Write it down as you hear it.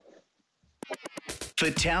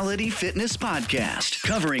Vitality Fitness Podcast,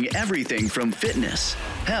 covering everything from fitness,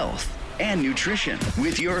 health, and nutrition,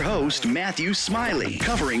 with your host Matthew Smiley,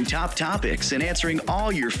 covering top topics and answering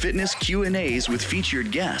all your fitness Q&As with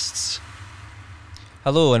featured guests.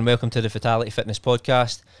 Hello and welcome to the Vitality Fitness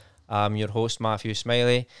Podcast. I'm your host Matthew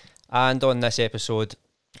Smiley, and on this episode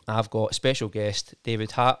I've got a special guest,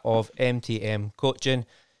 David Hatt of MTM Coaching.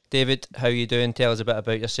 David, how are you doing? Tell us a bit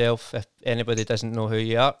about yourself if anybody doesn't know who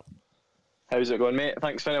you are. How's it going, mate?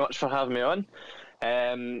 Thanks very much for having me on.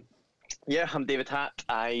 I'm David Hatt.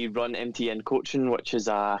 I run MTN Coaching, which is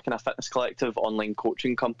a kind of fitness collective online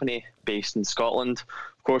coaching company based in Scotland.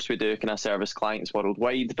 Of course, we do kind of service clients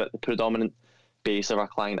worldwide, but the predominant base of our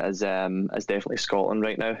client is definitely Scotland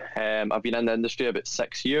right now. I've been in the industry about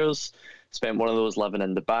 6 years. Spent one of those living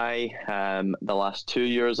in Dubai. The last 2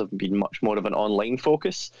 years have been much more of an online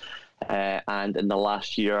focus. And in the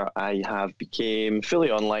last year, I have became fully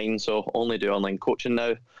online, so only do online coaching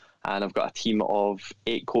now. And I've got a team of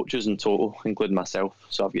 8 coaches in total, including myself.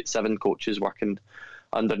 So I've got 7 coaches working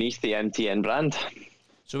underneath the MTN brand.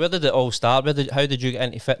 So where did it all start? How did you get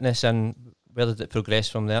into fitness, and where did it progress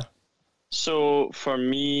from there? So for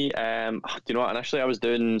me, initially I was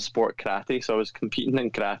doing sport karate. So I was competing in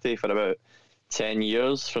karate for about 10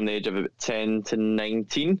 years, from the age of about 10 to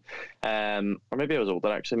 19. Or maybe I was older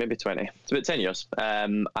actually, maybe 20. It's about 10 years.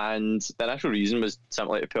 And the initial reason was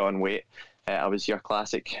simply to put on weight. I was your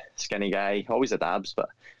classic skinny guy, always had abs, but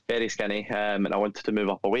very skinny. And I wanted to move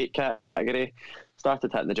up a weight category.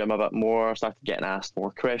 Started hitting the gym a bit more, started getting asked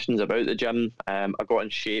more questions about the gym. I got in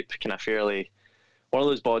shape kind of fairly. One of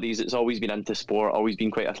those bodies that's always been into sport, always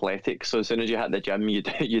been quite athletic. So as soon as you hit the gym, you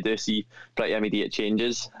do see pretty immediate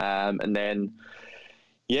changes. And then,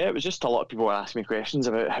 it was just a lot of people were asking me questions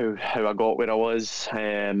about how I got where I was.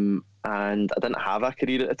 And I didn't have a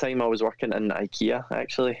career at the time. I was working in IKEA,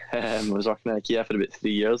 actually. I was working in IKEA for about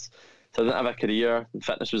 3 years. So I didn't have a career.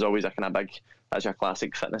 Fitness was always a kind of big, that's your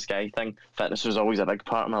classic fitness guy thing. Fitness was always a big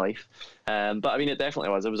part of my life. But I mean, it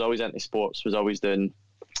definitely was. I was always into sports, was always doing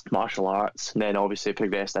martial arts, and then obviously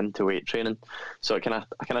progressed into weight training. So I kind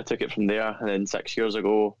of took it from there, and then 6 years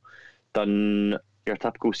ago done your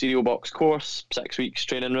typical cereal box course, 6 weeks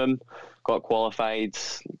training room, got qualified,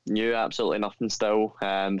 knew absolutely nothing still,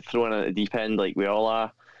 thrown in at the deep end like we all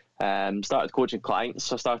are. Started coaching clients.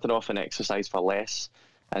 So I started off in Exercise for Less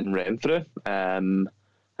in Renfrew, and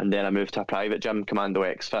then I moved to a private gym, Commando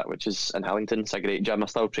X-Fit, which is in Hillington. It's a great gym. I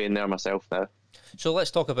still train there myself now. So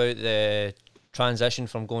let's talk about the transition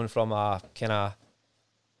from going from a kind of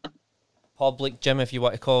public gym, if you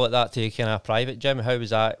want to call it that, to kind of private gym. How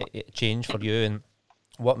was that change for you, and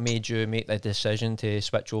what made you make the decision to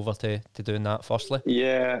switch over to doing that firstly?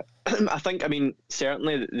 Yeah, I mean,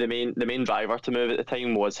 certainly the main driver to move at the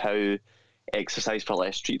time was how Exercise for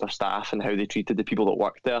Less treat their staff and how they treated the people that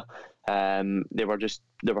worked there. They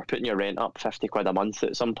were putting your rent up 50 quid a month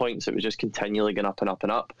at some point, so it was just continually going up and up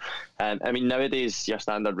and up. I mean, nowadays your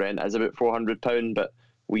standard rent is about £400, but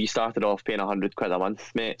we started off paying 100 quid a month,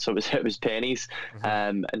 mate, so it was pennies.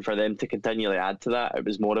 Mm-hmm. And for them to continually add to that, it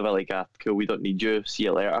was more of a cool, we don't need you, see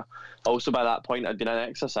you later. Also, by that point, I'd been in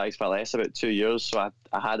Exercise for Less about 2 years, so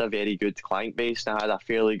I had a very good client base, and I had a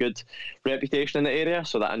fairly good reputation in the area,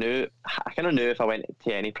 so that I kind of knew if I went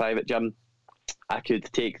to any private gym, I could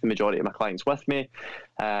take the majority of my clients with me,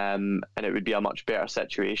 and it would be a much better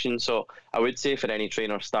situation. So I would say for any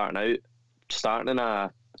trainer starting in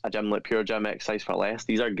a gym like Pure Gym, Exercise for Less,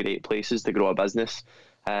 these are great places to grow a business,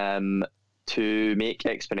 to make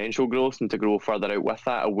exponential growth and to grow further out with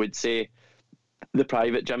that. I would say the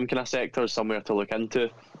private gym kind of sector is somewhere to look into.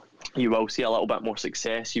 You will see a little bit more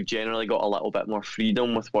success. You've generally got a little bit more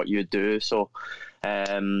freedom with what you do. So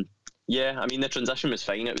I mean, the transition was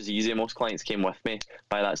fine. It was easy. Most clients came with me.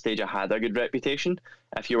 By that stage, I had a good reputation.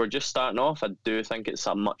 If you were just starting off, I do think it's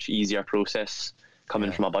a much easier process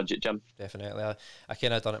coming from a budget gym. Definitely. I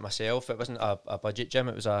kind of done it myself. It wasn't a budget gym,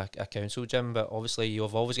 it was a council gym, but obviously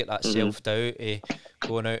you've always got that self-doubt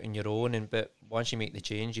going out on your own, but once you make the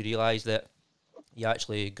change, you realise that you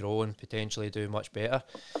actually grow and potentially do much better.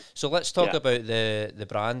 So let's talk about the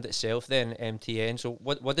brand itself then, MTN. So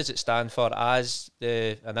what does it stand for as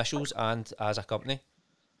the initials and as a company?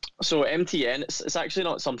 So MTN, it's actually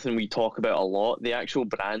not something we talk about a lot. The actual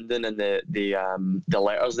branding and the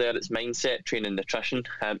letters there, it's mindset, training, nutrition.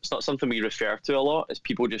 It's not something we refer to a lot, as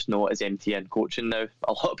people just know it as MTN coaching now.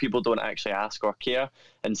 A lot of people don't actually ask or care,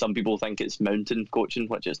 and some people think it's mountain coaching,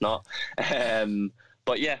 which it's not.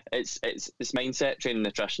 But yeah, it's mindset, training,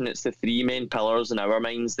 nutrition. It's the 3 main pillars in our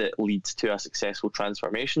minds that lead to a successful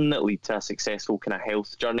transformation, that lead to a successful kind of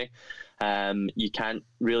health journey. You can't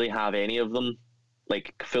really have any of them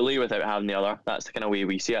like fully without having the other. That's the kind of way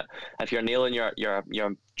we see it. If you're nailing your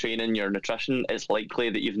training, your nutrition, it's likely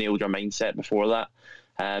that you've nailed your mindset before that.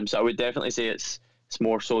 So I would definitely say it's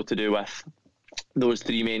more so to do with those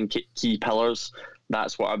three main key pillars.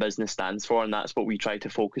 That's what our business stands for, and that's what we try to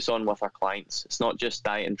focus on with our clients. It's not just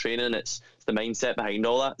diet and training, it's the mindset behind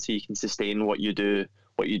all that, so you can sustain what you do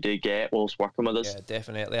get whilst working with us. Yeah,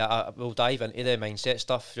 definitely. We'll dive into the mindset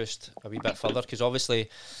stuff just a wee bit further, because obviously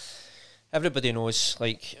everybody knows,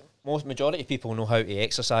 like, majority of people know how to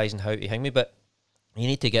exercise and how to hang me, but you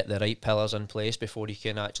need to get the right pillars in place before you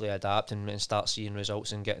can actually adapt and start seeing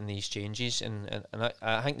results and getting these changes. And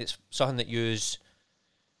I think that's something that you's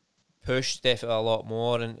push definitely a lot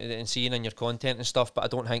more and seeing in your content and stuff, but I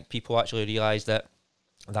don't think people actually realise that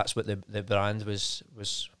that's what the brand was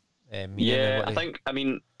meaning. Yeah, I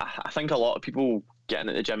think a lot of people get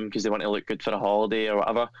into the gym because they want to look good for a holiday or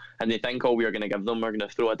whatever, and they think all we're going to give them, we're going to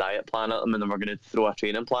throw a diet plan at them and then we're going to throw a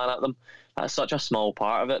training plan at them. That's such a small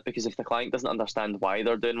part of it, because if the client doesn't understand why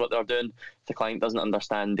they're doing what they're doing, if the client doesn't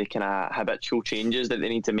understand the kind of habitual changes that they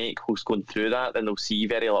need to make whilst going through that, then they'll see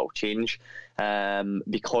very little change,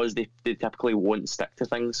 because they typically won't stick to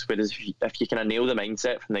things. Whereas if you kind of nail the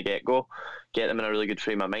mindset from the get-go, get them in a really good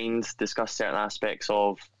frame of mind, discuss certain aspects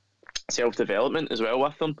of self-development as well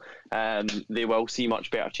with them, they will see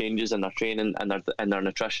much better changes in their training and their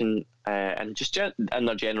nutrition, and just in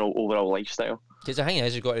their general overall lifestyle. Because the thing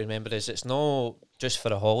is, you've got to remember, is it's not just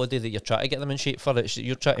for a holiday that you're trying to get them in shape for.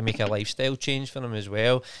 You're trying to make a lifestyle change for them as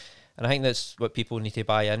well. And I think that's what people need to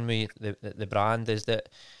buy in with the brand, is that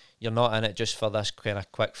you're not in it just for this kind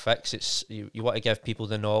of quick fix. It's you want to give people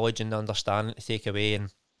the knowledge and the understanding to take away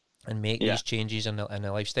and make these changes in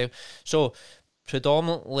the lifestyle. So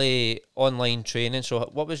predominantly online training. So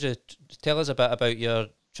what was tell us a bit about your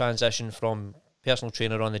transition from personal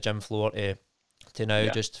trainer on the gym floor to now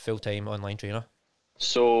just full-time online trainer?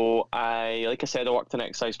 So like I said, I worked in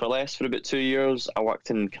Exercise for Less for about 2 years. I worked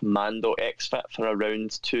in Commando XFit for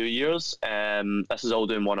around 2 years. This is all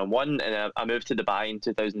doing one-on-one, and I moved to Dubai in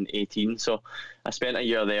 2018. So I spent a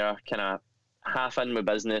year there, kind of half in with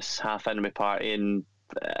business, half in with partying.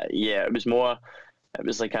 It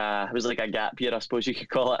was like a gap year, I suppose you could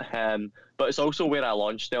call it. But it's also where I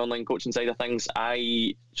launched the online coaching side of things.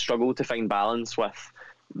 I struggled to find balance with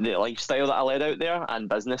the lifestyle that I led out there and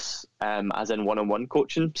business, as in one-on-one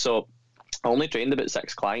coaching. So I only trained about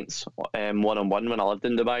 6 clients one-on-one when I lived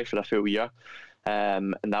in Dubai for a full year,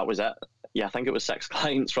 and that was it. Yeah, I think it was 6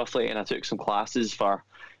 clients roughly, and I took some classes for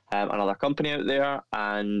another company out there,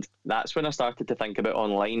 and that's when I started to think about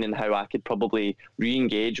online and how I could probably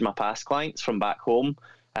re-engage my past clients from back home,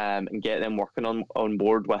 and get them working on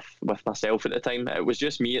board with myself at the time. It was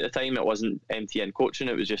just me at the time. It wasn't MTN coaching,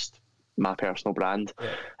 it was just my personal brand.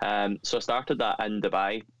 So I started that in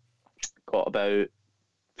Dubai, got about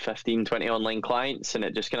 15-20 online clients, and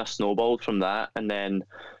it just kind of snowballed from that. And then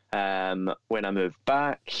when I moved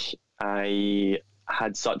back, I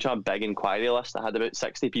had such a big inquiry list. I had about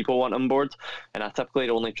 60 people want on board, and I typically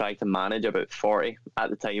only try to manage about 40 at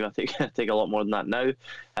the time. I take a lot more than that now,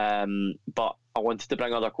 but I wanted to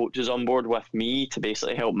bring other coaches on board with me to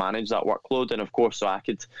basically help manage that workload, and of course so I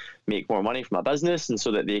could make more money for my business and so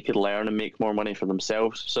that they could learn and make more money for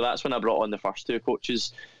themselves. So that's when I brought on the first 2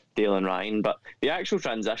 coaches, Dale and Ryan. But the actual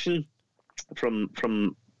transition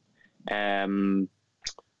from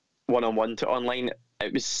one-on-one to online,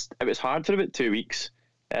 it was hard for about 2 weeks.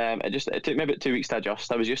 It took me about 2 weeks to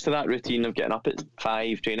adjust. I was used to that routine of getting up at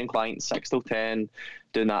 5, training clients 6 till 10,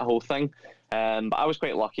 doing that whole thing. But I was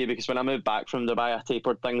quite lucky because when I moved back from Dubai, I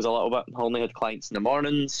tapered things a little bit. I only had clients in the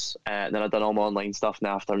mornings, and then I'd done all my online stuff in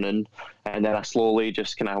the afternoon, and then I slowly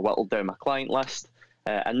just kind of whittled down my client list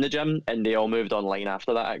in the gym, and they all moved online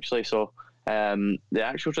after that, actually. So the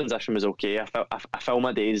actual transition was okay. I fill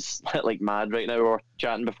my days like mad right now. We were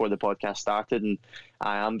chatting before the podcast started, and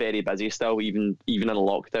I am very busy still. Even in a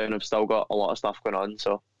lockdown, I've still got a lot of stuff going on.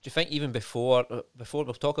 So do you think even before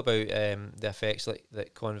we'll talk about the effects like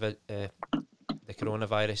that the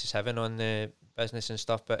coronavirus is having on the business and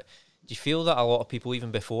stuff, but do you feel that a lot of people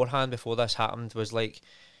even before this happened was like,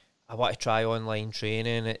 I want to try online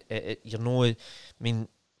training?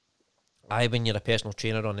 When you're a personal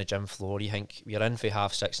trainer on the gym floor, you think you're in for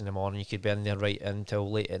 6:30 in the morning, you could be in there right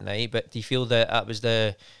until late at night. But do you feel that was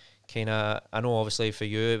the kind of, I know obviously for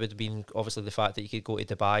you it would have been obviously the fact that you could go to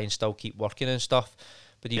Dubai and still keep working and stuff,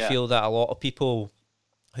 but do you feel that a lot of people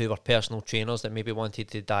who were personal trainers that maybe wanted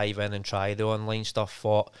to dive in and try the online stuff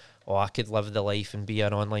thought, oh, I could live the life and be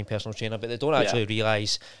an online personal trainer, but they don't actually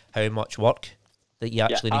realise how much work that you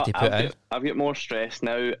actually need to put in? I've got more stress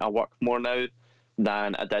now, I work more now.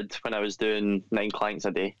 than I did when I was doing 9 clients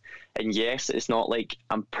a day. And yes, it's not like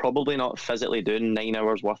I'm probably not physically doing 9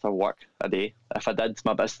 hours worth of work a day. If I did,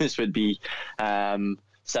 my business would be 7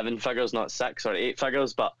 figures, not 6 or 8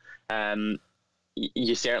 figures. But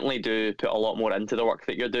you certainly do put a lot more into the work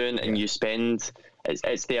that you're doing, and you spend.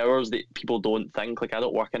 It's the hours that people don't think. Like, I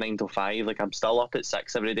don't work a 9 to 5. Like, I'm still up at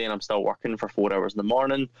 6 every day, and I'm still working for 4 hours in the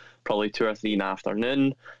morning, probably 2 or 3 in the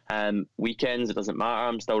afternoon. Weekends, it doesn't matter.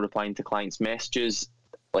 I'm still replying to clients' messages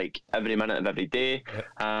like every minute of every day.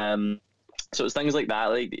 Yep. So it's things like that.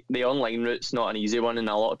 Like, the online route's not an easy one, and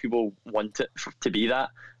a lot of people want it to be that.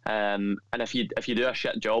 And if you do a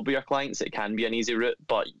shit job with your clients, it can be an easy route,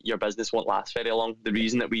 but your business won't last very long. The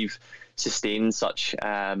reason that we've sustained such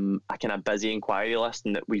a kind of busy inquiry list,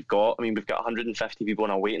 and that we've got 150 people on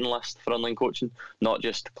a waiting list for online coaching, not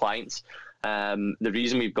just clients. The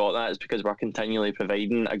reason we've got that is because we're continually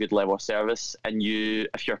providing a good level of service, and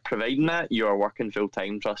if you're providing that, you are working full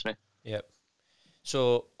time. Trust me. Yep.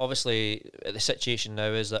 So obviously the situation now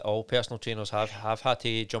is that all personal trainers have had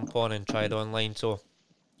to jump on and try it online. So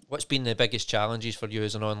what's been the biggest challenges for you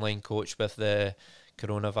as an online coach with the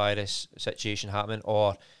coronavirus situation happening,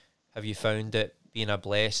 or have you found it being I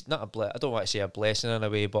don't want to say a blessing in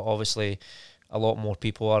a way, but obviously a lot more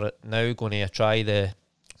people are now going to try the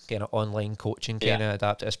kind of online coaching kind of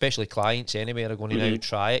adapt it, especially clients anyway are going to now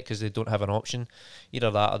try it because they don't have an option,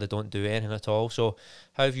 either that or they don't do anything at all. So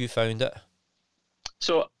how have you found it?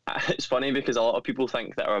 So it's funny because a lot of people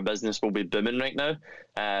think that our business will be booming right now,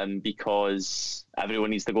 because everyone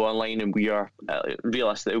needs to go online, and we are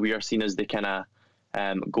realistically we are seen as the kind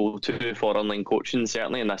of go-to for online coaching,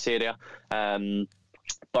 certainly in this area.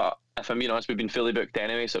 But if I'm being honest, we've been fully booked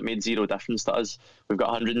anyway, so it made zero difference to us. We've got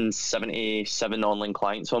 177 online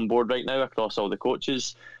clients on board right now across all the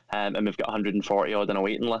coaches, and we've got 140 odd on a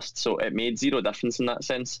waiting list. So it made zero difference in that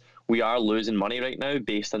sense. We are losing money right now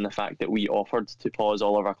based on the fact that we offered to pause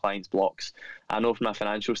all of our clients' blocks. I know from a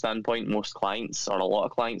financial standpoint, most clients, or a lot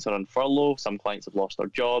of clients, are on furlough. Some clients have lost their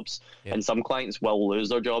jobs, and some clients will lose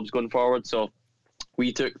their jobs going forward. So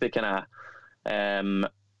we took the kind of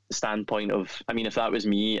standpoint of, I mean, if that was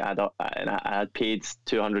me, I'd paid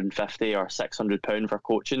 £250 or £600 for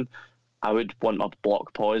coaching, I would want my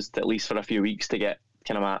block paused at least for a few weeks to get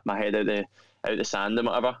kind of my head out the sand and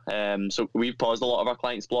whatever. So we've paused a lot of our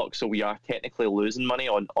clients' blocks, so we are technically losing money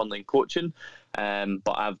on online coaching.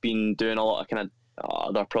 But I've been doing a lot of kind of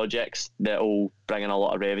other projects that will bring in a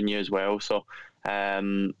lot of revenue as well. So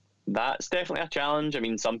that's definitely a challenge. I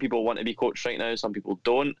mean, some people want to be coached right now, some people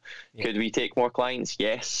don't. Yeah. Could we take more clients?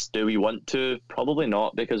 Yes. Do we want to? Probably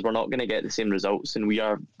not, because we're not going to get the same results, and we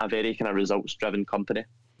are a very kind of results-driven company.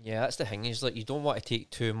 Yeah, that's the thing, is like you don't want to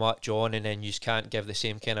take too much on and then you just can't give the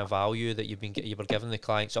same kind of value that you were giving the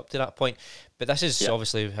clients up to that point. But this is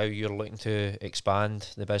obviously how you're looking to expand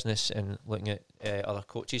the business and looking at other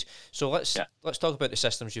coaches. So let's talk about the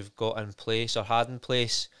systems you've got in place or had in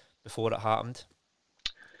place before it happened.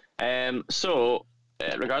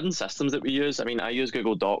 Regarding systems that we use, I mean, I use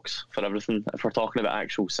Google Docs for everything. If we're talking about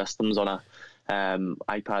actual systems on a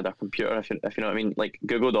iPad or computer, if you know what I mean, like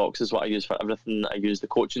Google Docs is what I use for everything. I use the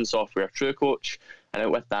coaching software TrueCoach,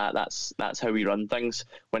 and with that's how we run things.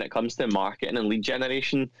 When it comes to marketing and lead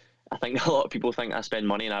generation, I think a lot of people think I spend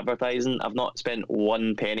money on advertising. I've not spent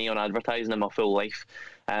one penny on advertising in my full life.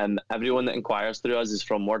 Everyone that inquires through us is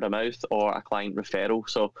from word of mouth or a client referral.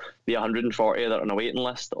 So the 140 that are on a waiting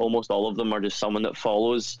list, almost all of them are just someone that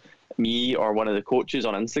follows me or one of the coaches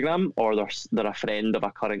on Instagram, or they're a friend of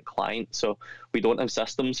a current client. So we don't have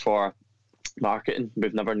systems for marketing.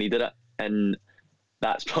 We've never needed it. And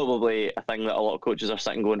that's probably a thing that a lot of coaches are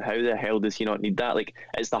sitting going, how the hell does he not need that? Like,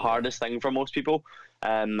 it's the hardest thing for most people.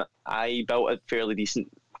 I built a fairly decent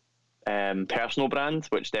personal brand,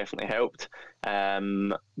 which definitely helped.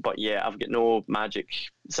 But yeah, I've got no magic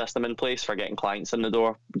system in place for getting clients in the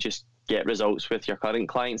door. Just get results with your current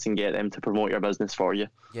clients and get them to promote your business for you.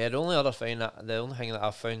 Yeah, the only thing that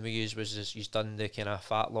I've found we use was just you've done the kind of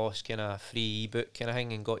fat loss kind of free ebook kind of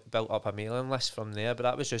thing and got built up a mailing list from there. But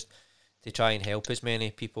that was just to try and help as many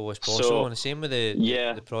people as possible. And the same with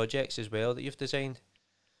the projects as well that you've designed.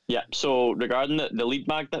 Yeah, so regarding the lead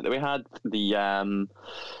magnet that we had, the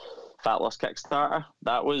Fat Loss Kickstarter,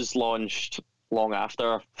 that was launched long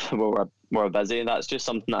after we were busy. That's just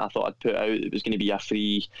something that I thought I'd put out. It was going to be a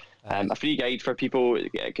free guide for people.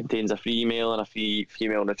 It contains a free email and a free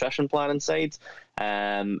female nutrition plan inside.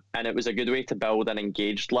 And it was a good way to build an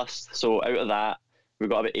engaged list. So out of that, we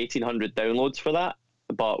got about 1,800 downloads for that.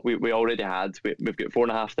 But we already had, we've got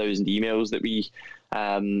 4,500 emails that we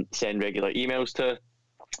send regular emails to.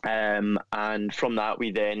 And from that,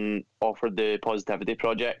 we then offered the Positivity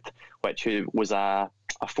Project, which was a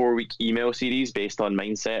 4-week email series based on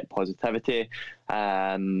mindset, positivity,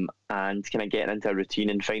 and kind of getting into a routine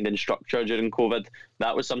and finding structure during COVID.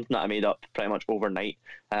 That was something that I made up pretty much overnight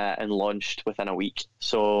and launched within a week.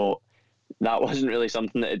 So that wasn't really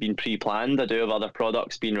something that had been pre-planned. I do have other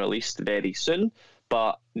products being released very soon,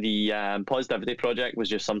 but the Positivity Project was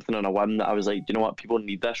just something on a whim that I was like, you know what, people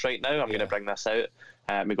need this right now. I'm going to bring this out.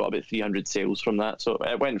 We got about 300 sales from that, so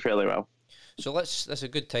it went fairly well. So that's a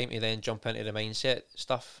good time to then jump into the mindset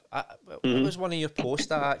stuff. What was one of your posts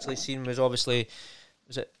that I actually seen was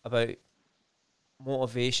it about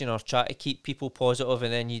motivation or try to keep people positive,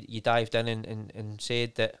 and then you dived in and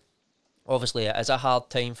said that obviously it is a hard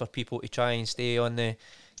time for people to try and stay on the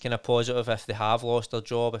kind of positive if they have lost their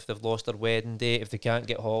job, if they've lost their wedding date, if they can't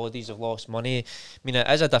get holidays, have lost money. I mean, it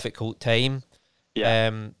is a difficult time.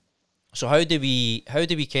 Yeah. So how do we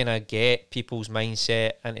kind of get people's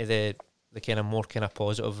mindset into the kind of more kind of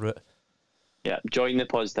positive route? Yeah, join the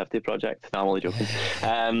Positivity Project. No, I'm only joking.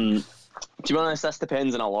 To be honest, this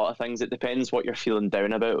depends on a lot of things. It depends what you're feeling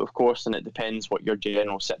down about, of course, and it depends what your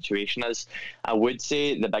general situation is. I would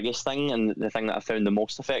say the biggest thing, and the thing that I found the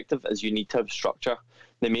most effective, is you need to have structure.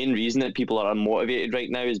 The main reason that people are unmotivated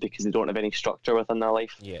right now is because they don't have any structure within their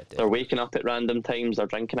life. Yeah, they're waking up at random times, they're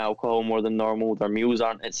drinking alcohol more than normal, their meals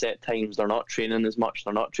aren't at set times, they're not training as much,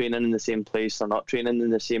 they're not training in the same place, they're not training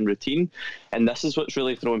in the same routine. And this is what's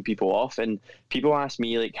really throwing people off. And people ask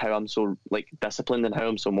me like how I'm so like disciplined and how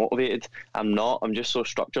I'm so motivated. I'm not. I'm just so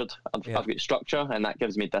structured. I've got structure, and that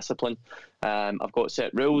gives me discipline. I've got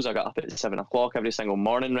set rules. I got up at 7 o'clock every single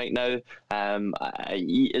morning right now. I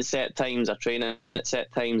eat at set times. I train at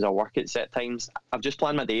set times. I work at set times. I've just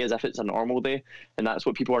planned my day as if it's a normal day, and that's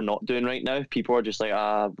what people are not doing right now. People are just like,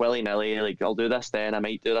 willy-nilly, like, I'll do this then, I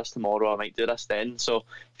might do this tomorrow, I might do this then. So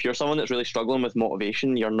if you're someone that's really struggling with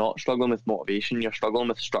motivation, you're not struggling with motivation, you're struggling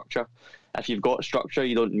with structure. If you've got structure,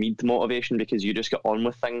 you don't need motivation because you just get on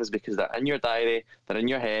with things because they're in your diary, they're in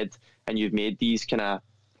your head, and you've made these kind of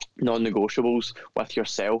non-negotiables with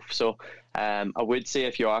yourself. So I would say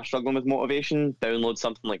if you are struggling with motivation, download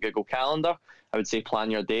something like Google Calendar. I would say plan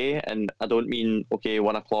your day, and I don't mean, okay,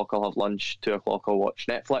 1 o'clock I'll have lunch, 2 o'clock I'll watch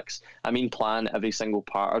Netflix. I mean plan every single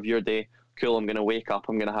part of your day. Cool, I'm going to wake up,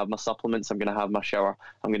 I'm going to have my supplements, I'm going to have my shower,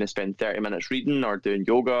 I'm going to spend 30 minutes reading or doing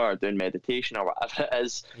yoga or doing meditation or whatever it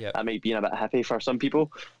is. Yep. That might be a bit hippie for some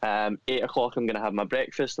people. 8 o'clock I'm going to have my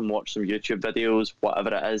breakfast and watch some YouTube videos,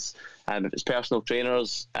 whatever it is. If it's personal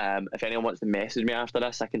trainers, if anyone wants to message me after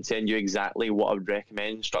this, I can send you exactly what I would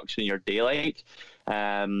recommend structuring your day like.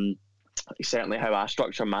 Certainly how I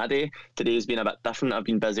structure my day. Today's been a bit different. I've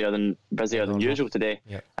been busier than usual today.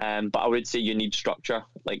 Yep. But I would say you need structure.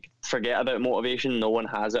 Like, forget about motivation. No one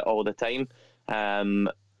has it all the time.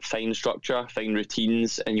 Find structure, find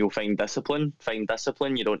routines, and you'll find discipline. Find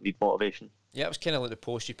discipline. You don't need motivation. Yeah, it was kind of like the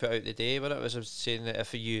post you put out today, but I was saying that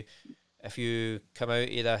if you come out of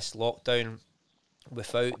this lockdown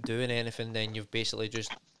without doing anything, then you've basically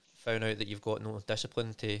just found out that you've got no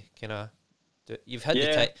discipline to kind of. You've had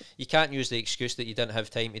the time. You can't use the excuse that you didn't have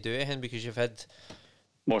time to do anything because you've had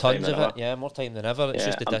more tons time of than it. Yeah, more time than ever. It's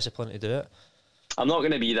just the discipline to do it. I'm not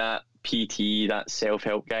going to be that PT, that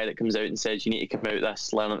self-help guy that comes out and says you need to come out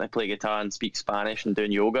this learning to play guitar and speak Spanish and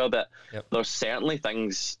doing yoga, but there's certainly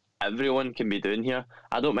things everyone can be doing here.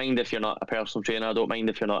 I don't mind if you're not a personal trainer. I don't mind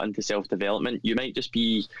if you're not into self-development. You might just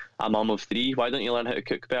be a mum of 3. Why don't you learn how to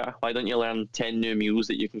cook better? Why don't you learn 10 new meals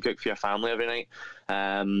that you can cook for your family every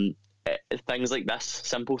night? Things like this,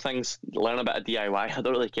 simple things. Learn a bit of DIY. I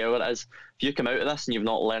don't really care what it is. If you come out of this and you've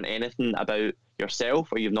not learned anything about yourself,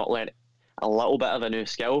 or you've not learned a little bit of a new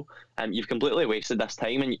skill, you've completely wasted this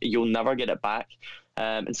time and you'll never get it back.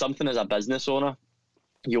 And something as a business owner,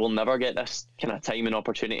 you will never get this kind of time and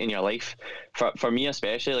opportunity in your life. For me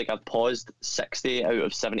especially, like, I've paused 60 out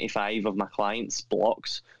of 75 of my clients'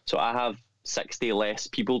 blocks, so I have 60 less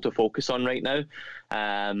people to focus on right now.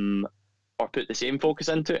 Or put the same focus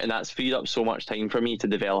into it, and that's freed up so much time for me to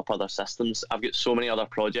develop other systems. I've got so many other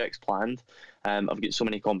projects planned. I've got so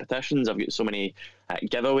many competitions. I've got so many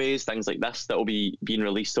giveaways, things like this that will be being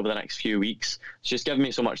released over the next few weeks. It's just giving me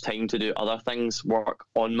so much time to do other things, work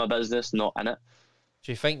on my business, not in it.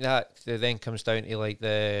 Do you think that then comes down to like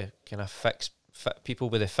the kind of people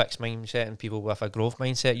with a fixed mindset and people with a growth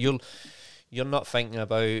mindset? You're not thinking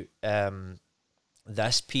about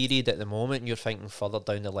this period at the moment. You're thinking further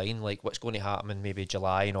down the line, like what's going to happen in maybe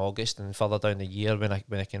July and August and further down the year when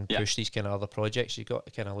I can push these kind of other projects. You've got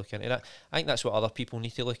to kind of look into that. I think that's what other people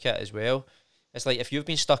need to look at as well. It's like if you've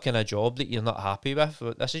been stuck in a job that you're not happy with,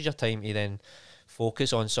 this is your time to then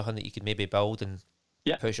focus on something that you could maybe build and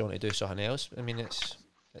push on to do something else. I mean, it's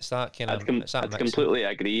that kind of I'd completely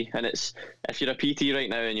agree. And it's, if you're a PT right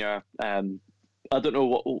now and you're I don't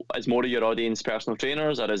know, what is more of your audience, personal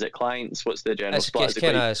trainers or is it clients? What's the general split? It's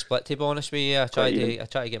kind of split, to be honest with you. I try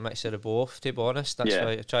to get a mix of both, to be honest. That's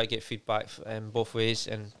why I try to get feedback both ways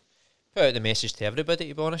and put out the message to everybody,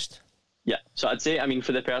 to be honest. Yeah, so I'd say, I mean,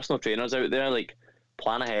 for the personal trainers out there, like,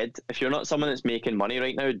 plan ahead. If you're not someone that's making money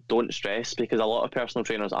right now, don't stress, because a lot of personal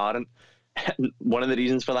trainers aren't. One of the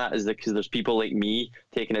reasons for that is because there's people like me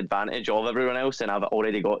taking advantage of everyone else, and I've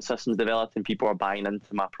already got systems developed and people are buying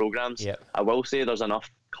into my programs. Yep. I will say there's enough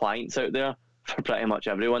clients out there for pretty much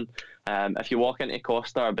everyone. If you walk into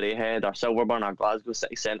Costa or Braehead or Silverburn or Glasgow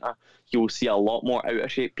City Centre, you'll see a lot more out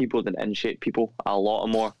of shape people than in shape people. A lot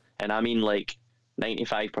more. And I mean, like,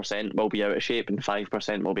 95% will be out of shape and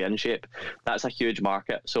 5% will be in shape. That's a huge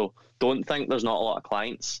market. So don't think there's not a lot of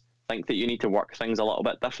clients. Think that you need to work things a little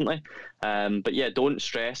bit differently. But yeah, don't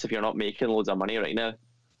stress if you're not making loads of money right now.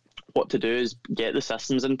 What to do is get the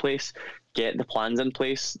systems in place, get the plans in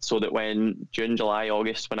place, so that when June, July,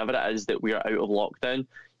 August, whenever it is that we're out of lockdown,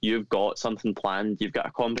 you've got something planned. You've got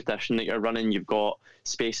a competition that you're running. You've got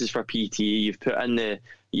spaces for PT. You've been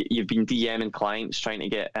DMing clients trying to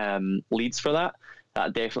get leads for that.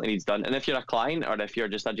 That definitely needs done. And if you're a client or if you're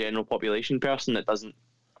just a general population person that doesn't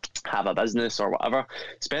have a business or whatever,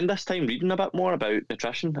 spend this time reading a bit more about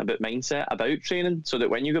nutrition, about mindset, about training, so that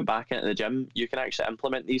when you go back into the gym, you can actually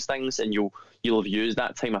implement these things and you'll have used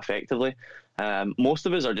that time effectively. Most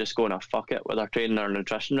of us are just going to fuck it with our training or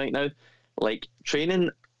nutrition right now. Like, training,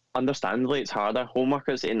 understandably, it's harder. Home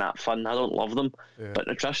workouts ain't that fun. I don't love them. Yeah. But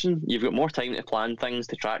nutrition, you've got more time to plan things,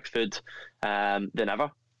 to track food than ever.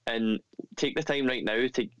 And take the time right now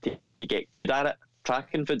to get good at it.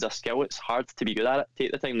 Tracking food's a skill. It's hard to be good at it.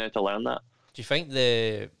 Take the time now to learn that. Do you think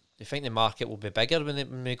the market will be bigger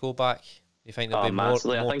when we go back? Do you think there'll be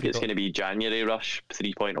massively. more I think people? It's going to be January rush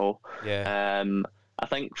 3.0. Yeah. I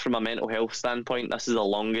think from a mental health standpoint, this is the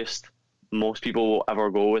longest most people will ever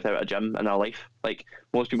go without a gym in their life. Like,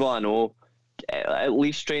 most people I know at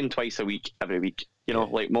least train twice a week, every week. You know,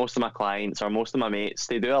 like most of my clients or most of my mates,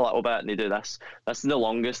 they do a little bit and they do this. This is the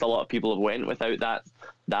longest a lot of people have went without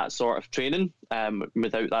that sort of training,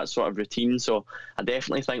 without that sort of routine. So I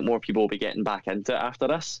definitely think more people will be getting back into it after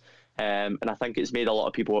this. And I think it's made a lot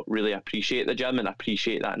of people really appreciate the gym and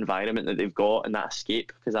appreciate that environment that they've got and that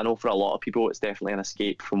escape. Because I know for a lot of people, it's definitely an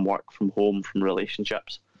escape from work, from home, from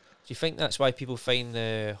relationships. Do you think that's why people find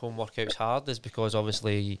the home workouts hard? Is because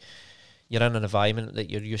obviously you're in an environment that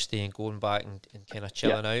you're used to and going back and kind of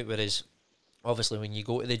chilling out, whereas obviously when you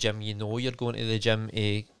go to the gym, you know you're going to the gym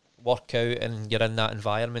to work out and you're in that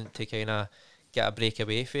environment to kind of get a break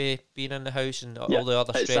away from being in the house and all the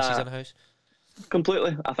other stresses in the house.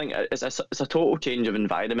 Completely. I think it's a total change of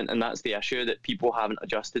environment, and that's the issue, that people haven't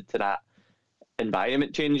adjusted to that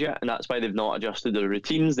environment change yet, and that's why they've not adjusted their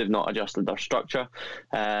routines, they've not adjusted their structure.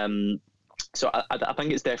 So I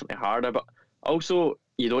think it's definitely harder, but also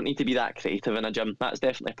you don't need to be that creative in a gym. That's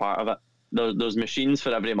definitely part of it. There's machines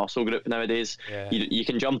for every muscle group nowadays. You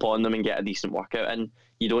can jump on them and get a decent workout in.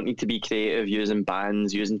 You don't need to be creative using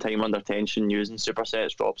bands, using time under tension, using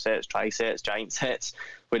supersets, drop sets, trisets, giant sets.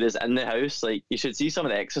 Whereas in the house, like, you should see some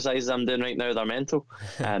of the exercises I'm doing right now, they're mental.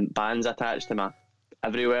 Bands attached to my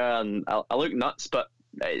everywhere, and I look nuts, but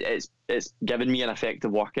it's given me an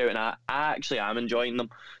effective workout, and I actually am enjoying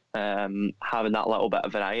them, having that little bit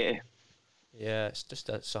of variety. Yeah, it's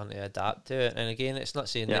just something to adapt to it. And again, it's not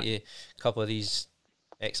saying that a couple of these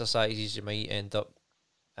exercises you might end up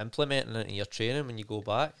implementing into your training when you go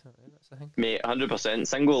back. That's the thing. Mate, 100%.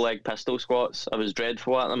 Single leg pistol squats. I was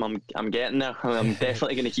dreadful at them. I'm getting there. I'm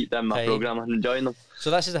definitely going to keep them in my programme. I'm enjoying them.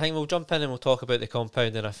 So this is the thing. We'll jump in and we'll talk about the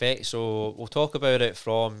compounding effect. So we'll talk about it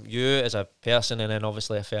from you as a person, and then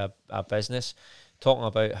obviously if you're a business, talking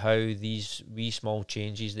about how these wee small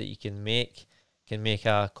changes that you can make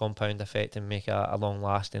a compound effect and make a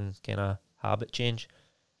long-lasting kind of habit change.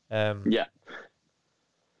 I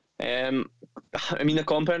mean, the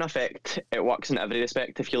compound effect, it works in every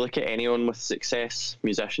respect. If you look at anyone with success,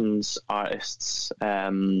 musicians, artists,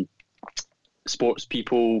 sports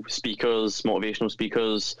people, speakers, motivational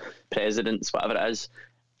speakers, presidents, whatever it is,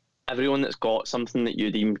 everyone that's got something that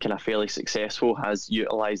you deem kind of fairly successful has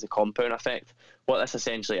utilised the compound effect. What this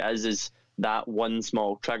essentially is that one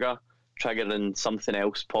small triggering something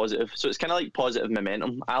else positive. So it's kind of like positive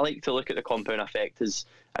momentum. I like to look at the compound effect as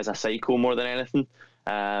a cycle more than anything.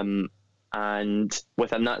 And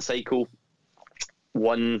within that cycle,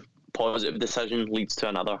 one positive decision leads to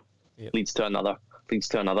another, leads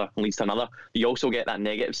to another, leads to another. You also get that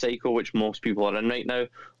negative cycle, which most people are in right now.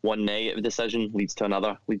 One negative decision leads to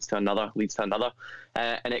another, leads to another, leads to another.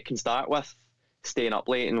 And it can start with staying up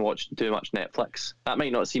late and watching too much Netflix. That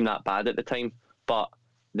might not seem that bad at the time, but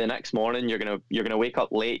the next morning you're gonna wake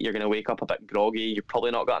up late, you're gonna wake up a bit groggy, you've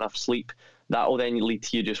probably not got enough sleep. That will then lead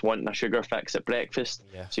to you just wanting a sugar fix at breakfast.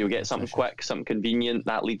 Yeah, so you'll get something quick, something convenient.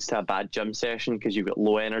 That leads to a bad gym session because you've got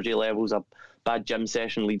low energy levels. A bad gym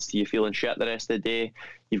session leads to you feeling shit the rest of the day.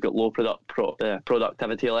 You've got low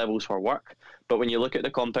productivity levels for work. But when you look at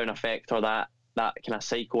the compound effect, or that kind of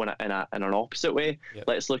cycle in an opposite way,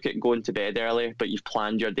 let's look at going to bed early, but you've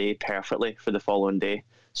planned your day perfectly for the following day.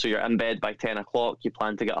 So you're in bed by 10 o'clock, you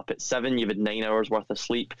plan to get up at 7, you've had 9 hours worth of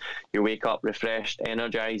sleep, you wake up refreshed,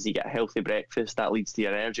 energized, you get a healthy breakfast, that leads to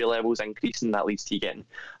your energy levels increasing, that leads to you getting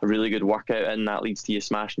a really good workout in, that leads to you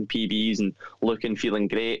smashing PBs and feeling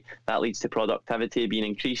great, that leads to productivity being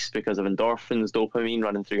increased because of endorphins, dopamine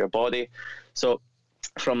running through your body. So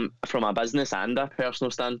from a business and a personal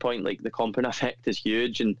standpoint, like, the compound effect is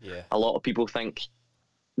huge, and a lot of people think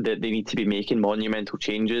that they need to be making monumental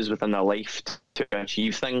changes within their life to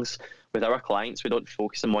achieve things. With our clients, we don't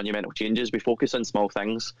focus on monumental changes, we focus on small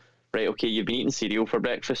things. Right, okay, you've been eating cereal for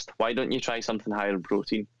breakfast, why don't you try something higher in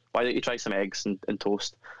protein? Why don't you try some eggs and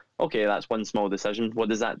toast? Okay, that's one small decision. What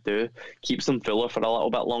does that do? Keeps them fuller for a little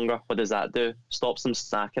bit longer. What does that do? Stops them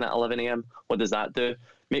snacking at 11 a.m. What does that do?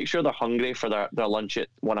 Make sure they're hungry for their lunch at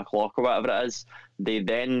 1 o'clock or whatever it is. They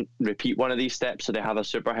then repeat one of these steps, so they have a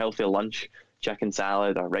super healthy lunch, chicken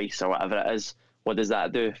salad or rice or whatever it is. What does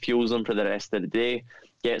that do? Fuels them for the rest of the day,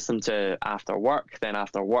 gets them to after work. Then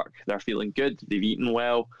after work, they're feeling good, they've eaten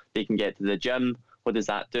well, they can get to the gym. What does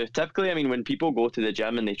that do? Typically, I mean, when people go to the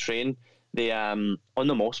gym and they train, they, on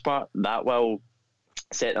the most part, that will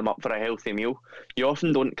set them up for a healthy meal. You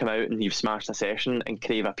often don't come out and you've smashed a session and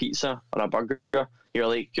crave a pizza or a burger. You're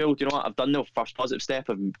like, cool, do you know what? I've done the first positive step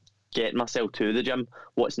of getting myself to the gym.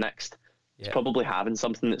 What's next? It's probably having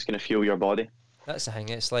something that's going to fuel your body. That's the thing.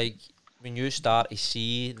 It's like when you start to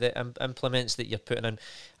see the implements that you're putting in,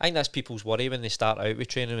 I think that's people's worry when they start out with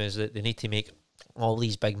training, is that they need to make all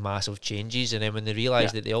these big massive changes, and then when they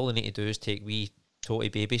realise that all they need to do is take wee totally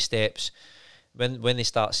baby steps, when they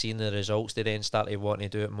start seeing the results, they then start to want to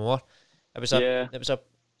do it more. It was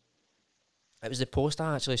the post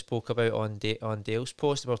I actually spoke about on Dale's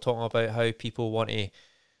post. We were talking about how people want to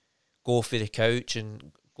go for the couch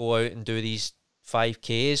and go out and do these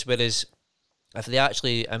 5Ks, whereas if they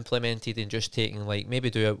actually implemented and just taking, like, maybe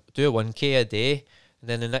do a 1K a day, and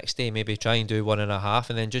then the next day maybe try and do 1.5,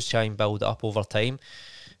 and then just try and build it up over time.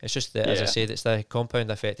 It's just that, as I said, it's the compound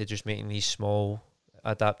effect of just making these small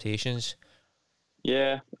adaptations.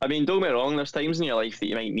 Yeah, I mean, don't get me wrong, there's times in your life that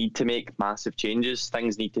you might need to make massive changes,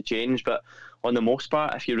 things need to change, but on the most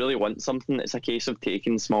part, if you really want something, it's a case of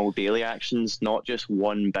taking small daily actions, not just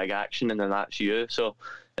one big action and then that's you. So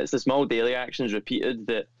it's the small daily actions repeated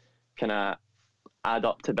that kind of add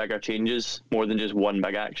up to bigger changes more than just one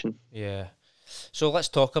big action. Yeah. So let's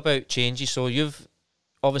talk about changes. So you've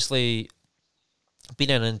obviously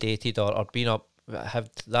been inundated or been up,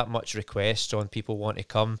 have that much requests on people want to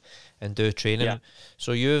come and do training. Yeah.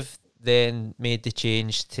 So you've then made the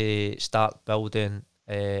change to start building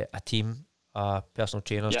a team, personal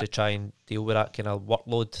trainers, to try and deal with that kind of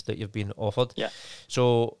workload that you've been offered. Yeah.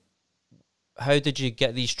 So how did you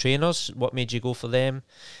get these trainers? What made you go for them?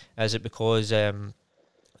 Is it because they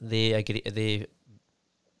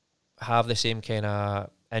have the same kind of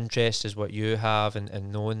interest as what you have,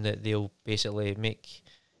 and knowing that they'll basically make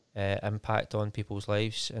impact on people's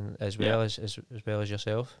lives, and as well as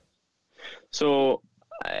yourself? So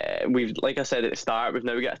we've, like I said at the start, we've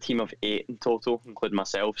now got a team of 8 in total, including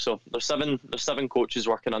myself. So there's seven coaches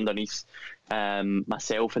working underneath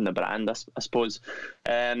myself and the brand, I suppose.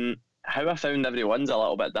 How I found everyone's a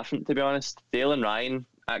little bit different, to be honest. Dale and Ryan,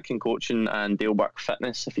 Atkin Coaching, and Dale Burke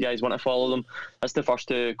Fitness, if you guys want to follow them. That's the first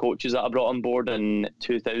 2 coaches that I brought on board in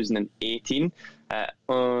 2019,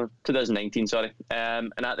 sorry.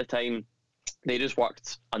 And at the time, they just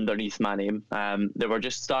worked underneath my name. They were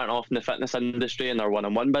just starting off in the fitness industry in their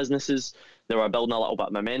one-on-one businesses. They were building a little bit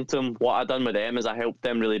of momentum. What I done with them is I helped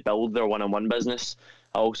them really build their one-on-one business.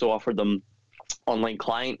 I also offered them online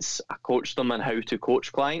clients. I coached them on how to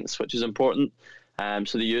coach clients, which is important.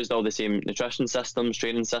 So they used all the same nutrition systems,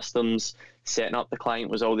 training systems. Setting up the client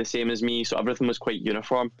was all the same as me, so everything was quite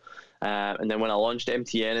uniform. And then when I launched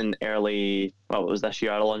MTN in it was this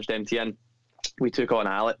year I launched MTN, we took on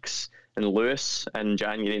Alex and Lewis in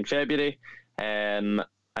January and February. I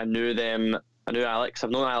knew Alex. I've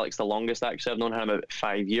known Alex the longest, actually. I've known him about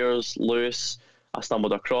 5 years. Lewis, I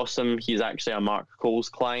stumbled across him. He's actually a Mark Cole's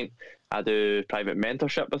client. I do private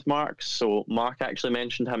mentorship with Mark, so Mark actually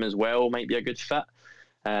mentioned him as well, might be a good fit.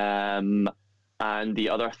 And the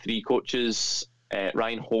other 3 coaches,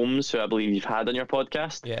 Ryan Holmes, who I believe you've had on your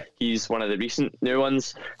podcast. Yeah. He's one of the recent new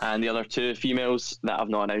ones, and the other 2 females that I've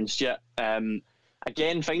not announced yet.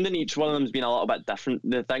 Again, finding each one of them has been a little bit different.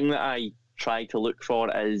 The thing that I try to look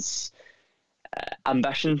for is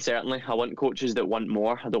ambition, certainly. I want coaches that want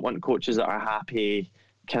more. I don't want coaches that are happy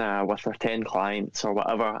kind of with their 10 clients or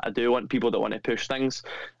whatever. I do want people that want to push things,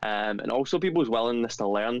 and also people's willingness to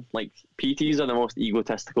learn. Like, PTs are the most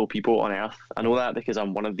egotistical people on earth. I know that because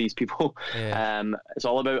I'm one of these people. Yeah. It's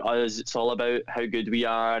all about us. It's all about how good we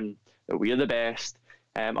are and that we're the best.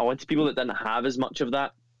 I wanted people that didn't have as much of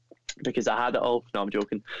that, because I had it all. No, I'm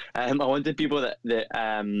joking. I wanted people that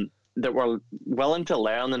were willing to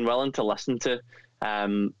learn and willing to listen to,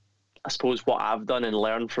 I suppose, what I've done and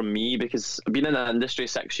learn from me, because I've been in the industry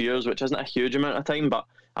 6 years, which isn't a huge amount of time, but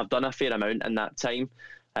I've done a fair amount in that time.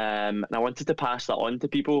 And I wanted to pass that on to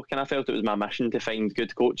people. I felt it was my mission to find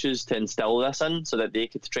good coaches to instill this in, so that they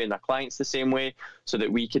could train their clients the same way, so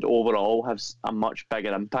that we could overall have a much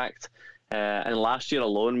bigger impact. And last year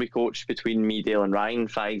alone, we coached, between me, Dale and Ryan,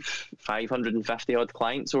 550 odd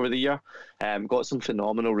clients over the year. Got some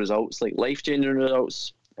phenomenal results, like life-changing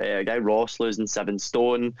results. Guy Ross losing 7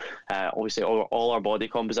 stone, obviously all our body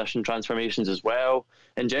composition transformations as well,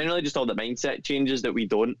 and generally just all the mindset changes that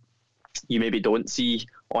you maybe don't see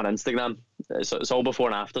on Instagram. It's all before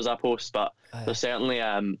and afters I post, but there's certainly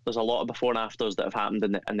there's a lot of before and afters that have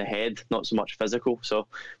happened in the head, not so much physical. So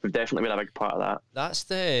we've definitely been a big part of that.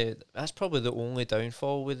 That's probably the only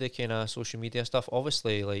downfall with the kind of social media stuff.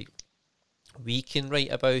 Obviously, like, we can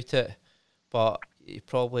write about it, but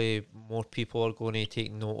probably more people are going to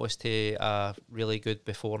take notice to a really good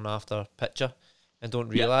before and after picture, and don't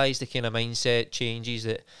realise the kind of mindset changes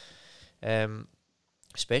that,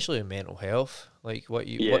 especially in mental health, like what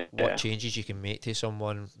changes you can make to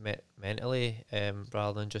someone mentally,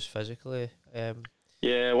 rather than just physically.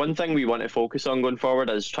 One thing we want to focus on going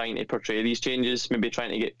forward is trying to portray these changes, maybe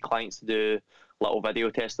trying to get clients to do little video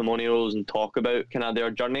testimonials and talk about kind of their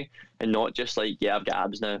journey, and not just like, yeah, I've got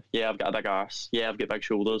abs now, yeah, I've got a big arse, yeah, I've got big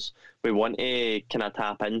shoulders. We want to kind of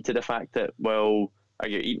tap into the fact that, well, are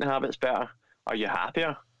your eating habits better? Are you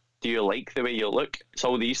happier? Do you like the way you look? It's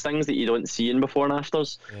all these things that you don't see in before and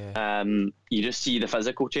afters. Yeah. You just see the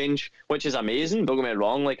physical change, which is amazing. Don't get me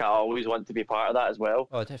wrong. Like, I always want to be part of that as well.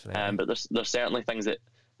 Oh, definitely. But there's certainly things that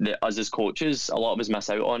us as coaches, a lot of us miss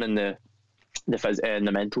out on in the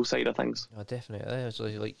mental side of things. Oh, definitely. It's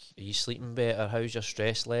like, are you sleeping better? How's your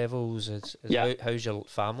stress levels? How's your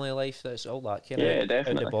family life? That's all that kind of out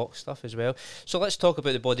the box stuff as well. So let's talk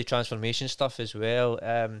about the body transformation stuff as well.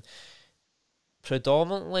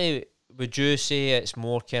 Predominantly, would you say it's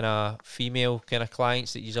more kind of female kind of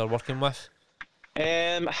clients that you are working with?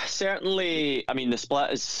 Certainly. I mean, the split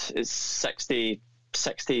is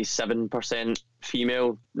 67%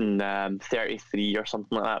 female and 33 or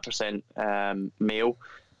something like that percent male.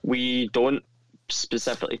 We don't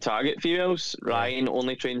specifically target females. Ryan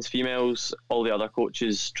only trains females. All the other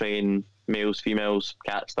coaches train males, females,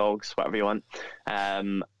 cats, dogs, whatever you want.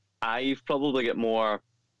 I've probably got more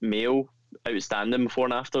male outstanding before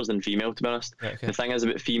and afters than female, to be honest. Okay. The thing is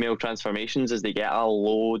about female transformations is they get a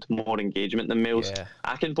load more engagement than males.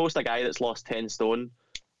 I can post a guy that's lost 10 stone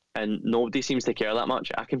and nobody seems to care that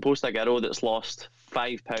much. I can post a girl that's lost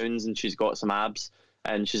 5 pounds and she's got some abs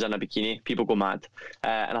and she's in a bikini. People go mad.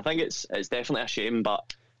 And I think it's definitely a shame,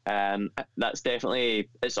 but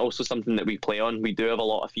it's also something that we play on. We do have a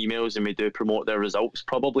lot of females and we do promote their results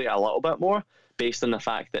probably a little bit more, based on the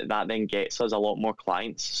fact that then gets us a lot more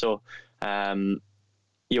clients. So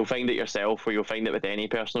you'll find it yourself, or you'll find it with any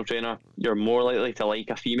personal trainer, you're more likely to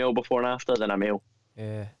like a female before and after than a male.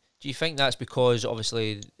 Yeah. Do you think that's because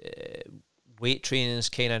obviously weight training is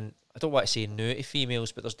kind of, I don't want to say new to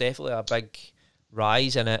females, but there's definitely a big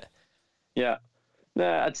rise in it? Yeah.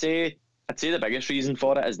 I'd say the biggest reason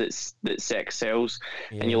for it is that sex sells.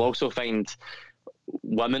 And you'll also find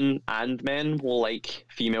women and men will like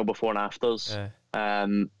female before and afters.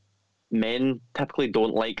 Men typically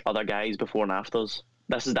don't like other guys before and afters.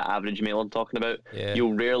 This is the average male I'm talking about.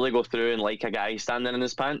 You'll rarely go through and like a guy standing in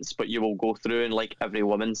his pants, but you will go through and like every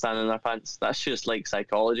woman standing in their pants. That's just like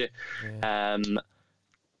psychology.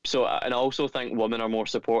 So, and I also think women are more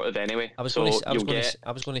supportive anyway. I was going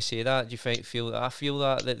to say that. Do you feel that? I feel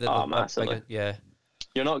that massively. You're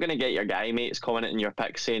not going to get your guy mates commenting your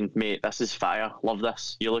pics saying, "Mate, this is fire. Love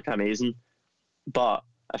this. You look amazing." But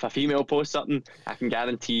if a female posts something, I can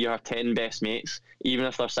guarantee her 10 best mates, even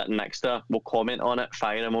if they're sitting next to her, will comment on it,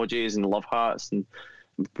 fire emojis and love hearts, and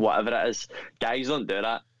whatever it is. Guys don't do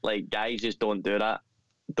that. Like, guys just don't do that.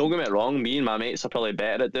 Don't get me wrong, me and my mates are probably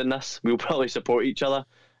better at doing this. We'll probably support each other,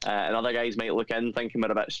 and other guys might look in thinking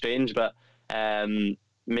we're a bit strange, but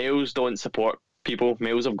males don't support people.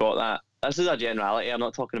 Males have got that. This is a generality. I'm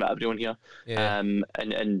not talking about everyone here. Yeah.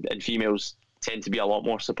 And females tend to be a lot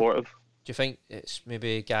more supportive. Do you think it's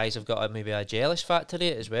maybe guys have got maybe a jealous factor to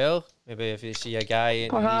it as well? Maybe if you see a guy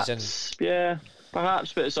and Perhaps, yeah,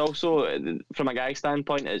 perhaps. But it's also, from a guy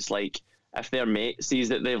standpoint, it's like, if their mate sees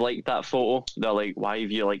that they've liked that photo, they're like, why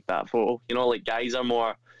have you liked that photo? You know, like, guys are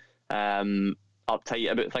more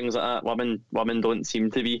uptight about things like that. Women don't seem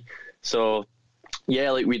to be. So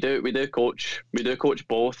yeah, like we do coach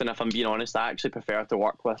both, and if I'm being honest, I actually prefer to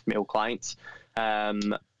work with male clients.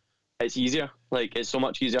 It's easier. Like, it's so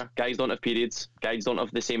much easier. Guys don't have periods. Guys don't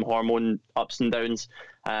have the same hormone ups and downs,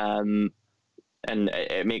 and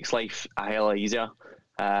it makes life a hell of easier.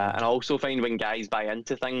 And I also find when guys buy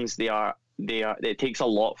into things, it takes a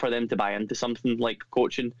lot for them to buy into something like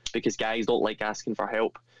coaching, because guys don't like asking for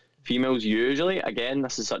help. Females usually, again,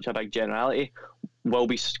 this is such a big generality, will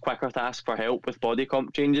be quicker to ask for help with body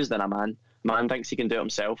comp changes than a man. Man thinks he can do it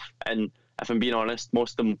himself, and if I'm being honest,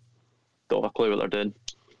 most of them don't have a clue what they're doing.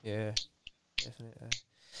 Yeah, definitely.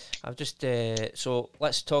 I've just so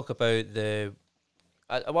let's talk about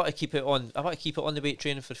I want to keep it on the weight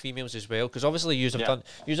training for females as well, because obviously you've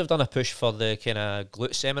done a push for the kind of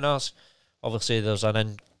glute seminars. Obviously, there's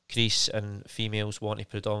an increase in females wanting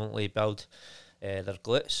to predominantly build their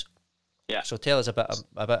glutes. Yeah. So tell us a bit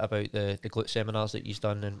about the glute seminars that you've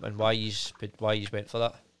done and why you went for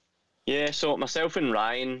that. Yeah, so myself and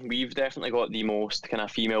Ryan, we've definitely got the most kind of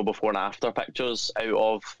female before and after pictures out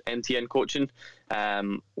of MTN coaching.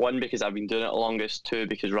 One, because I've been doing it the longest. Two,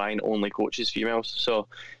 because Ryan only coaches females. So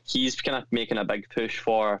he's kind of making a big push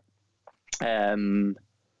for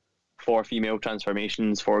female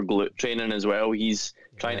transformations, for glute training as well. He's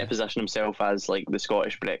trying to position himself as like the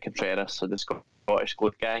Scottish Brett Contreras, so the Scottish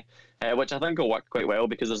glute guy, which I think will work quite well,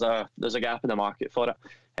 because there's a gap in the market for it.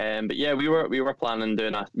 But yeah, we were planning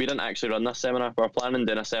doing we didn't actually run this seminar. We were planning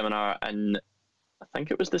doing a seminar in, I think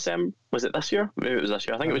it was December. Was it this year? Maybe it was this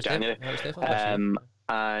year. I think it was January.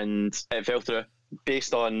 And it fell through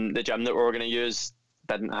based on the gym that we were going to use.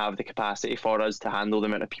 Didn't have the capacity for us to handle the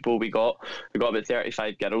amount of people we got. We got about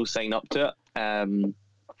 35 girls sign up to it. And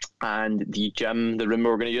the room we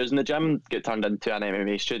were going to use in the gym got turned into an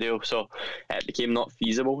MMA studio. So it became not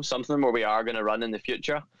feasible. Something where we are going to run in the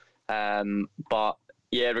future. But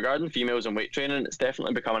yeah, regarding females and weight training, it's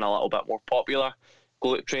definitely becoming a little bit more popular.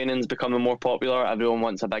 Glute training's becoming more popular. Everyone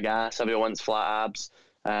wants a big ass. Everyone wants flat abs.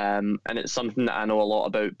 And it's something that I know a lot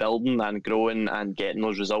about building and growing and getting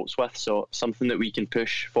those results with. So something that we can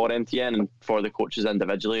push for MTN and for the coaches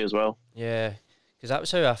individually as well. Yeah, because that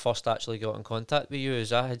was how I first actually got in contact with you.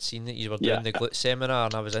 As I had seen that you were doing the glute seminar,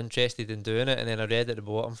 and I was interested in doing it, and then I read at the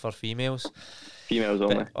bottom for females. Females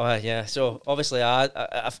only. But, yeah. So obviously,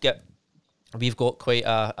 we've got quite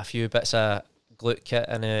a few bits of glute kit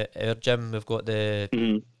in our gym. We've got the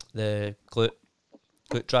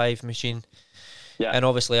glute drive machine. Yeah. And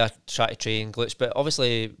obviously I try to train glutes, but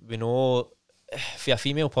obviously we know from a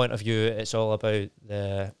female point of view it's all about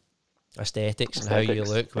the aesthetics and how you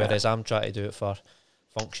look, whereas I'm trying to do it for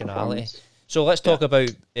functionality. So let's talk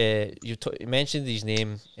about, you mentioned his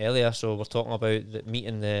name earlier, so we're talking about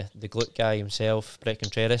meeting the glute guy himself, Brett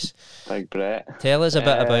Contreras. Big Brett. Tell us a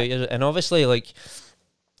bit about you. And obviously, like,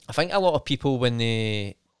 I think a lot of people, when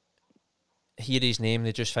they hear his name,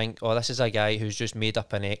 they just think, oh, this is a guy who's just made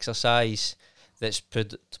up an exercise that's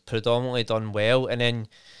predominantly done well. And then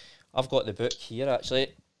I've got the book here,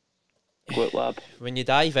 actually. Glute Lab. When you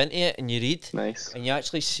dive into it and you read, nice, and you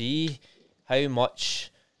actually see how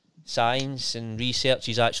much science and research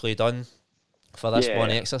he's actually done for this one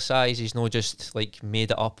exercise. He's not just like made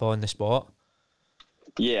it up on the spot.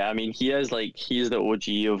 Yeah, I mean, he's the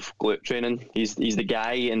OG of glute training. He's the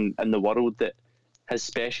guy in the world that his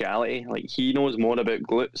speciality. Like, he knows more about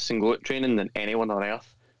glutes and glute training than anyone on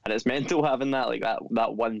earth. And it's mental having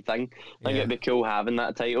that one thing. I think it'd be cool having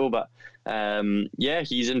that title, but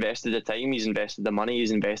he's invested the time, he's invested the money, he's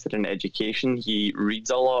invested in education, he reads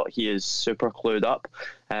a lot, he is super clued up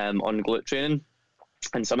on glute training.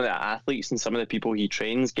 And some of the athletes and some of the people he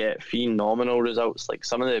trains get phenomenal results. Like,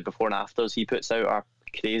 some of the before and afters he puts out are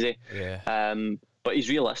crazy. Yeah. But he's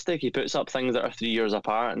realistic. He puts up things that are 3 years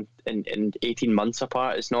apart and 18 months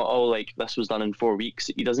apart. It's not all like this was done in 4 weeks.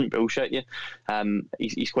 He doesn't bullshit you.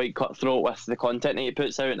 He's quite cutthroat with the content that he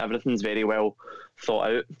puts out, and everything's very well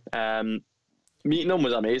thought out. Meeting him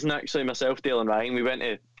was amazing, actually. Myself, Dale and Ryan, we went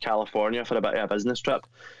to California for a bit of a business trip.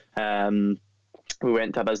 we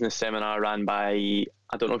went to a business seminar ran by,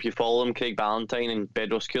 I don't know if you follow them, Craig Ballantyne and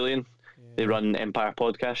Bedros Keuilian. They run Empire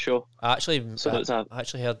Podcast Show. I actually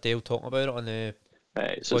heard Dale talking about it on the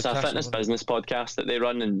so it's a podcast, fitness business podcast that they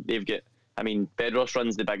run, and they've got, I mean, Bedros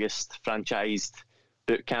runs the biggest franchised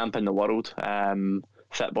boot camp in the world,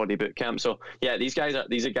 Fit Body Boot Camp. So yeah, these guys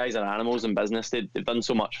are animals in business. They've done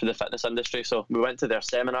so much for the fitness industry. So we went to their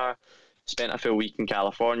seminar, spent a full week in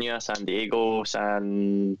California, San Diego, Los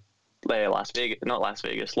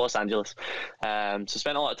Angeles. So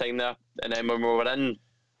spent a lot of time there, and then when we were in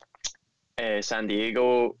San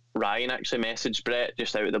Diego, Ryan actually messaged Brett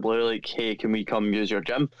just out of the blue, like, hey, can we come use your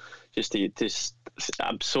gym?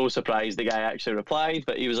 I'm so surprised the guy actually replied,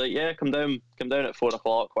 but he was like, yeah, come down at 4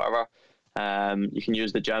 o'clock, whatever. You can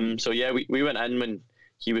use the gym. So yeah, we went in when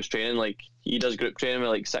he was training. Like, he does group training with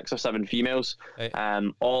like 6 or 7 females,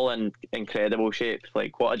 right. All in incredible shape.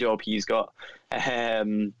 Like, what a job he's got.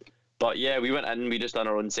 But yeah, we went in, we just done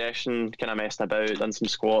our own session, kind of messed about, done some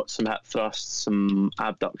squats, some hip thrusts, some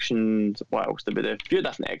abductions. What else did we do? A few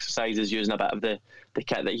different exercises using a bit of the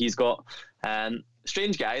kit that he's got.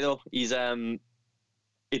 Strange guy though. He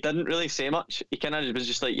didn't really say much. He kind of was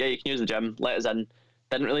just like, yeah, you can use the gym, let us in.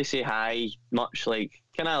 Didn't really say hi much. Like,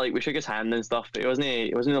 kind of like, we shook his hand and stuff, but he wasn't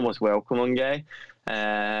the most welcoming guy.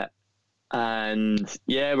 And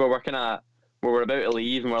yeah, we were about to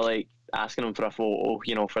leave, and we're like asking him for a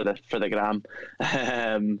photo, for the gram.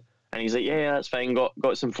 And he's like, yeah, that's fine. Got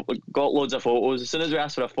loads of photos. As soon as we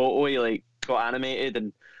asked for a photo, he like got animated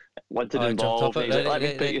and wanted to involve. He's like, let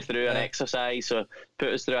me put you through an exercise. So put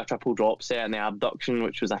us through a triple drop set and the abduction,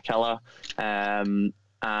 which was a killer. And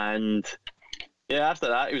yeah, after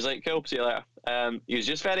that, he was like, cool, see you later. He was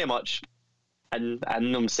just very much in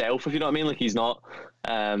himself, if you know what I mean. Like, he's not,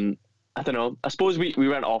 I don't know. I suppose we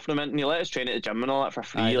weren't offering him, and he let us train at the gym and all that for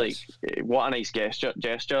free. Like, what a nice gesture.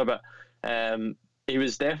 But he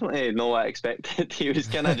was definitely not what I expected. He was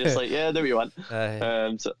kind of just like, yeah, do what you want.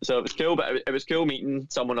 So it was cool, but it was cool meeting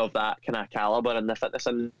someone of that kind of caliber in the fitness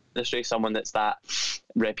industry, someone that's that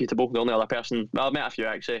reputable. The only other person, well, I've met a few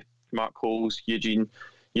actually, Mark Coles, Eugene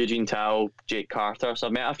Tao, Jake Carter. So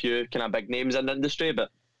I've met a few kind of big names in the industry, but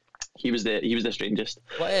he was the strangest.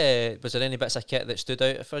 What was there any bits of kit that stood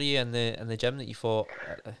out for you in the gym that you thought?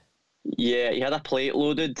 Yeah, he had a plate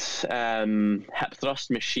loaded hip thrust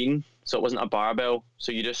machine, so it wasn't a barbell.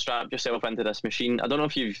 So you just strapped yourself into this machine. I don't know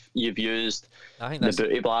if you've used the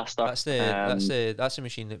Booty Blaster. That's the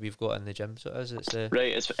machine that we've got in the gym. So it's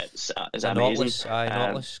right. It's amazing.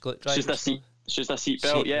 Nautilus glute drive. It's just a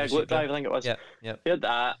seatbelt, glute drive, I think it was. Yeah. He had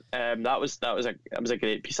that. That was a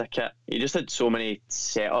great piece of kit. He just had so many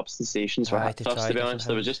setups and stations for hip thrust. To be honest,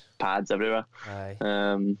 there was just pads everywhere.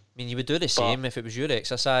 I mean, you would do the same if it was your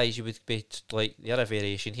exercise. You would be like, "Here's a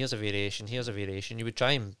variation. Here's a variation. Here's a variation." You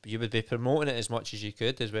would be promoting it as much as you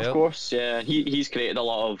could as well. Of course, yeah. He's created a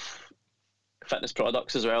lot of fitness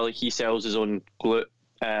products as well. Like, he sells his own glute,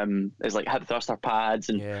 as like hip thruster pads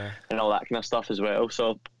and all that kind of stuff as well.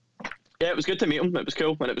 So. Yeah, it was good to meet him. It was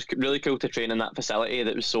cool, and it was really cool to train in that facility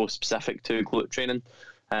that was so specific to glute training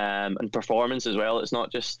and performance as well. It's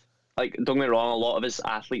not just, like, don't get me wrong, a lot of his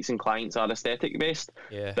athletes and clients are aesthetic based,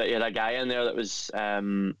 but he had a guy in there that was,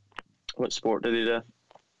 what sport did he do?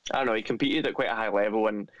 I don't know, he competed at quite a high level,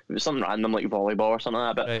 and it was something random like volleyball or something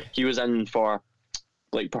like that, but he was in for,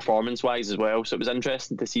 like, performance wise as well. So it was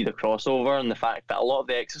interesting to see the crossover and the fact that a lot of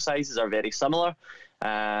the exercises are very similar.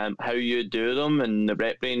 How you do them and the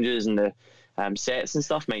rep ranges and the sets and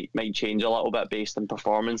stuff might change a little bit based on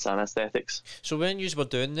performance and aesthetics. So when you were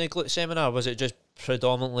doing the glute seminar, was it just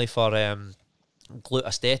predominantly for glute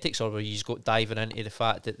aesthetics, or were you diving into the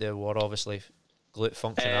fact that there were obviously glute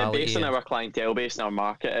functionality? Based on our clientele, based on our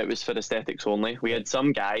market, it was for aesthetics only. We had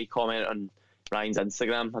some guy comment on Ryan's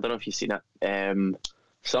Instagram. I don't know if you've seen it.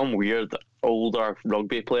 Some weird older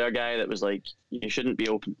rugby player guy that was like, you shouldn't be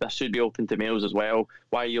open, this should be open to males as well.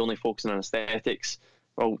 Why are you only focusing on aesthetics?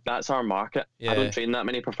 Well, that's our market. I don't train that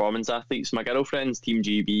many performance athletes. My girlfriend's Team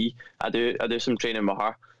GB. I do some training with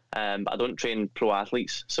her, but I don't train pro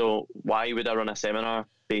athletes. So why would I run a seminar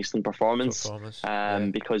based on performance?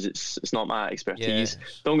 Because it's not my expertise.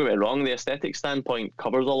 Don't get me wrong, the aesthetic standpoint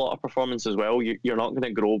covers a lot of performance as well. You're not going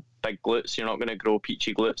to grow big glutes. You're not going to grow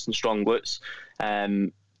peachy glutes and strong glutes.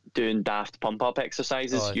 Doing daft pump up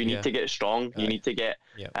exercises, you need to get strong. You need to get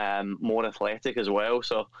more athletic as well.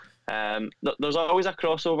 So there's always a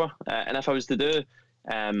crossover. And if I was to do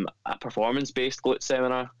a performance based glute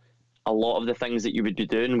seminar, a lot of the things that you would be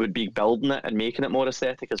doing would be building it and making it more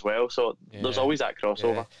aesthetic as well. So there's always that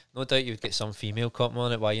crossover. No doubt you would get some female comment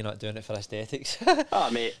on it. Why you're not doing it for aesthetics? Oh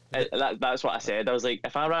mate, that's what I said. I was like,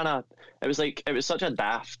 if I ran it was such a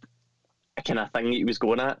daft kind of thing he was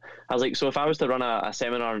going at. I was like, so if I was to run a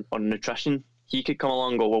seminar on nutrition, he could come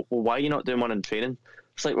along and go, well, why are you not doing one on training?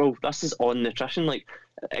 It's like, well, this is on nutrition. Like,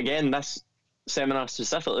 again, this seminar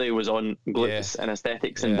specifically was on glutes and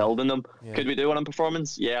aesthetics and building them. Could we do one on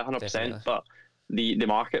performance? Yeah, 100%. Definitely. But the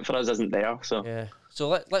market for us isn't there. So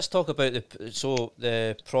So let's talk about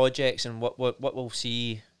the projects and what we'll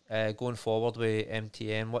see going forward with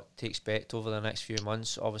MTN. What to expect over the next few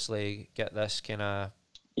months. Obviously, get this kind of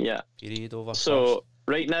period over. So first.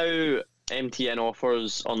 right now, MTN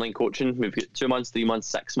offers online coaching. We've got 2 months, 3 months,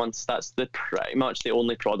 6 months. That's pretty much the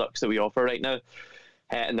only products that we offer right now,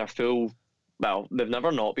 and they're full. Well, they've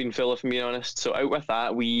never not been full, if I'm being honest. So out with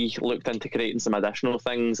that, we looked into creating some additional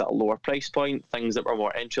things at a lower price point, things that were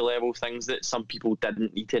more entry level, things that some people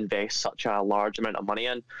didn't need to invest such a large amount of money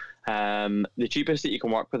in. The cheapest that you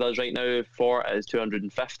can work with us right now for is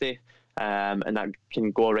 $250, and that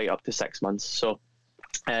can go right up to 6 months. So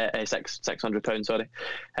 £600, sorry.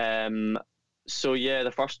 So yeah,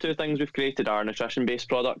 the first two things we've created are nutrition-based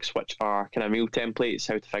products, which are kind of meal templates,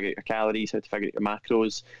 how to figure out your calories, how to figure out your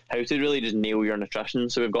macros, how to really just nail your nutrition.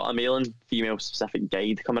 So we've got a male and female specific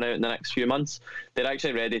guide coming out in the next few months. They're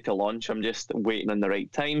actually ready to launch. I'm just waiting on the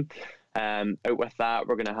right time. Out with that,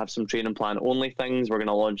 we're going to have some training plan only things. We're going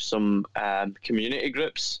to launch some community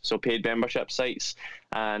groups, so paid membership sites,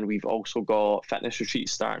 and we've also got fitness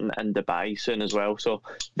retreats starting in Dubai soon as well. So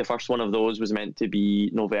the first one of those was meant to be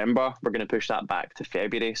November. We're going to push that back to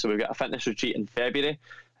February. So we've got a fitness retreat in February,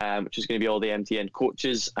 which is going to be all the MTN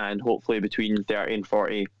coaches and hopefully between 30 and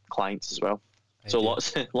 40 clients as well. So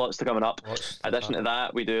lots to coming up. In addition to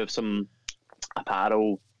that, we do have some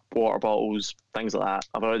apparel, water bottles, things like that.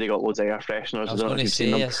 I've already got loads of air fresheners. I was going to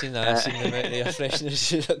say, I've seen that. I've seen the amount of air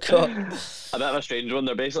fresheners you've got. A bit of a strange one.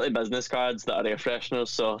 They're basically business cards that are air fresheners,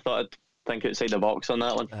 so I thought I'd think outside the box on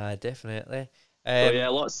that one. Definitely. So yeah,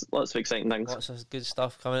 lots of exciting things. Lots of good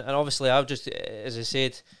stuff coming. And obviously, I've just, as I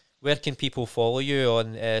said, where can people follow you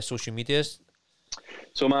on social medias?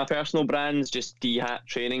 So my personal brand's just DHAT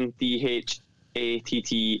Training, DHATT,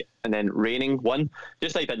 and then Raining 1.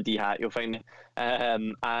 Just type in DHAT, you'll find me.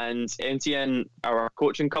 And MTN, our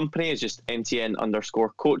coaching company, is just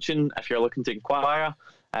MTN_coaching. If you're looking to inquire,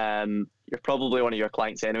 you're probably one of your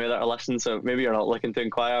clients anyway that are listening, so maybe you're not looking to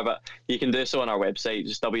inquire, but you can do so on our website,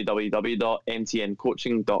 just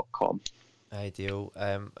www.mtncoaching.com. Ideal.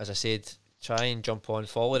 As I said, try and jump on,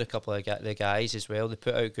 follow a couple of the guys as well. They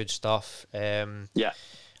put out good stuff. I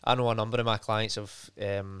know a number of my clients have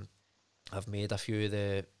made a few of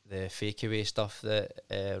the fake away stuff that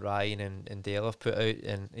Ryan and Dale have put out,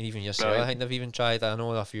 and even yourself, I think they've even tried. I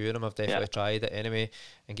know a few of them have definitely tried it anyway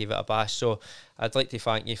and gave it a bash. So I'd like to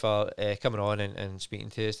thank you for coming on and speaking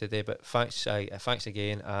to us today. But thanks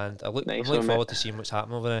again, and I'm looking forward to seeing what's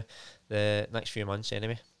happening over the next few months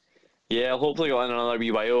anyway. Yeah, I'll hopefully go in another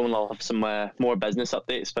wee while and I'll have some more business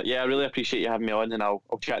updates. But yeah, I really appreciate you having me on, and I'll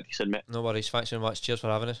chat to you soon, mate. No worries. Thanks very much. Cheers for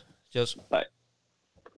having us. Cheers. Bye.